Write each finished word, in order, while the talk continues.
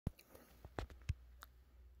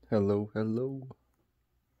Hello, hello.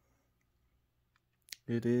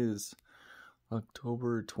 It is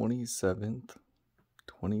October 27th,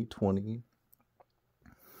 2020.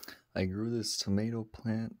 I grew this tomato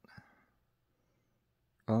plant,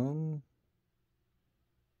 I'd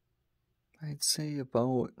say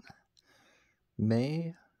about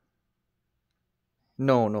May.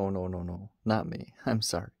 No, not May. I'm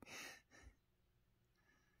sorry.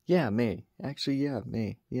 Yeah, May. Actually, yeah,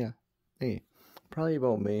 May. Yeah, May. Probably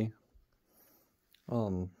about May.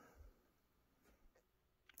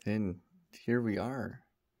 And here we are.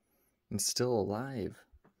 And still alive.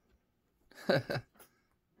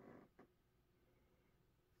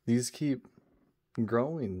 These keep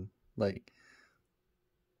growing. Like,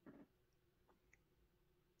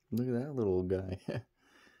 look at that little guy.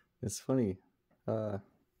 It's funny. Like,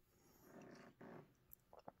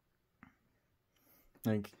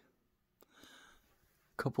 a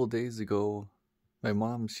couple days ago, my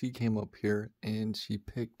mom, she came up here and she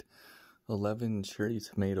picked 11 cherry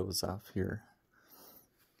tomatoes off here.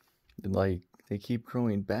 And like, they keep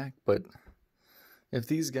growing back, but if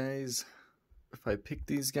I pick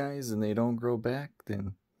these guys and they don't grow back,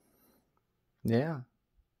 then yeah.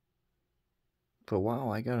 But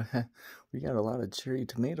wow, we got a lot of cherry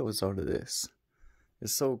tomatoes out of this.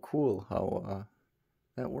 It's so cool how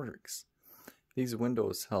that works. These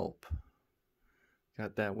windows help.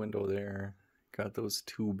 Got that window there. Got those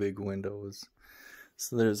two big windows.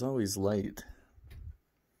 So there's always light.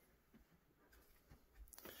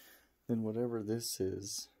 Then whatever this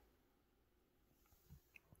is,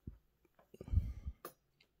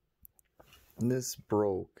 this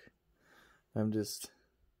broke. It's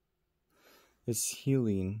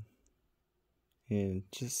healing. And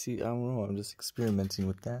just see, I don't know, I'm just experimenting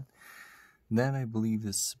with that. That I believe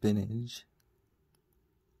is spinach.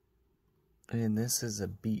 And this is a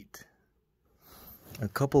beet. A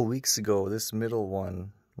couple weeks ago, this middle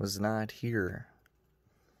one was not here.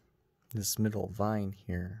 This middle vine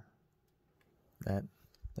here. That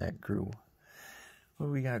grew. What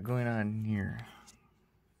do we got going on here?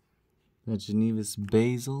 The Geneva's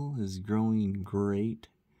basil is growing great.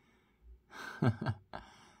 We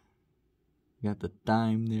got the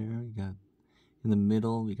thyme there. We got in the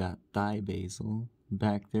middle, we got Thai basil.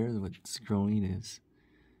 Back there, what's growing is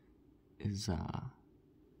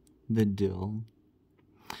the dill.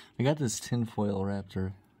 I got this tinfoil wrapped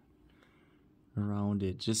around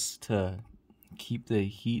it just to keep the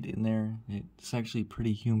heat in there. It's actually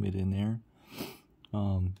pretty humid in there.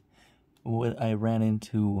 What I ran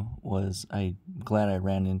into was, I'm glad I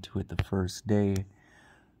ran into it the first day.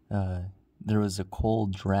 There was a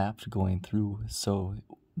cold draft going through, so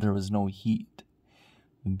there was no heat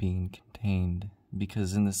being contained,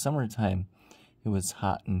 because in the summertime it was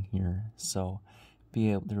hot in here, so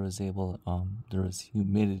there was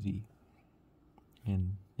humidity.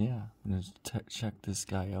 And yeah, let's check this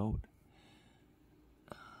guy out.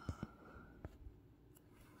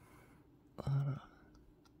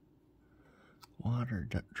 Water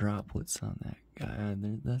droplets on that guy.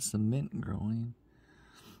 That's the mint growing.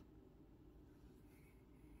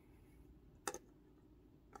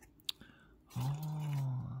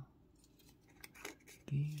 Oh,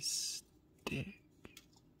 these stick.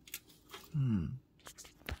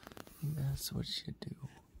 That's what you do.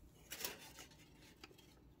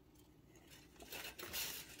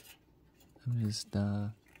 I'm just uh-oh.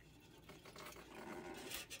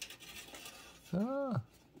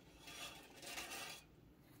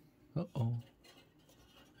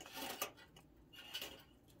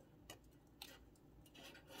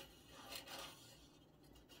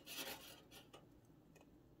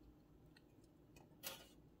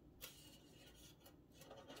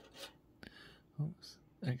 Oops,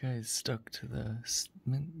 that guy's stuck to the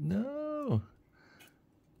no.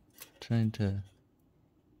 Trying to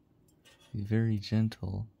be very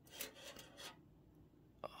gentle.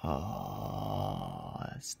 Oh,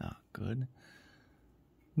 that's not good.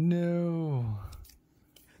 No.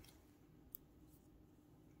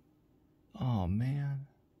 Oh, man.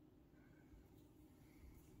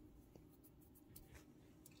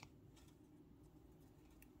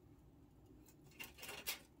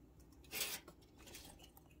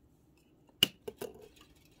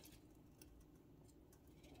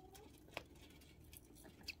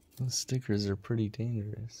 Those stickers are pretty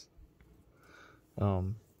dangerous.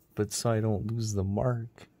 But so I don't lose the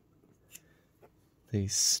mark, they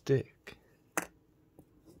stick.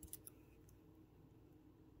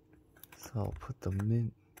 So I'll put the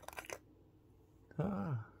mint. It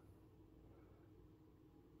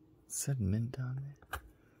said mint on it.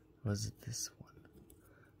 Was it this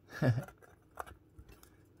one?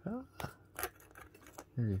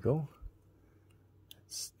 There you go.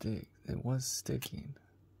 It was sticking.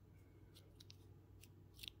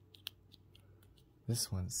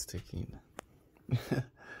 This one's sticking. Have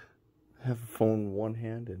a phone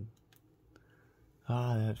one-handed.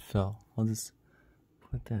 Ah, that fell. I'll just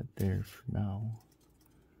put that there for now.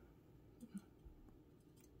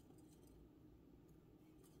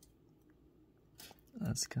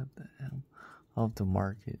 That's got the M. I'll have to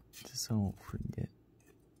mark it just so I won't forget.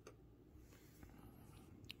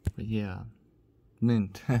 But yeah,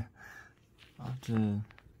 mint. I'll have to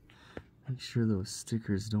make sure those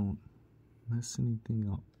stickers don't mess anything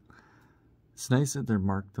up. It's nice that they're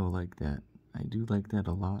marked though like that. I do like that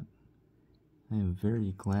a lot. I am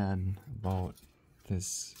very glad about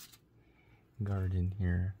this garden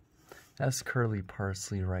here. That's curly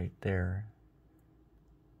parsley right there.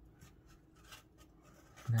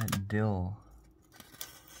 And that dill.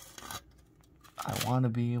 I want to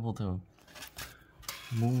be able to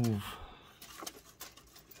move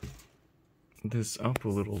this up a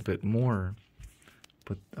little bit more,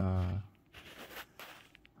 but I'm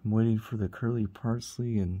waiting for the curly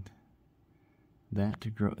parsley and that to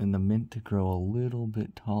grow, and the mint to grow a little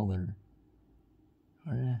bit taller.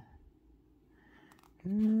 Yeah,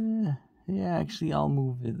 actually I'll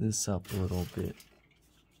move this up a little bit.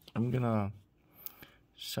 I'm gonna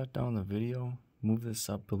shut down the video, move this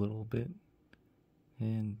up a little bit,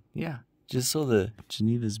 and yeah, just so the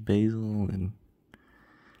Geneva's basil and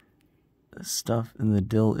the stuff in the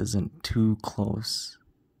dill isn't too close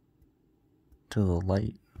to the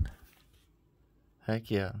light. Heck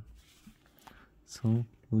yeah. So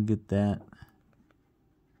we'll get that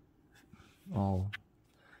all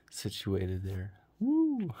situated there.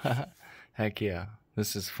 Woo! Heck yeah,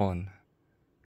 this is fun.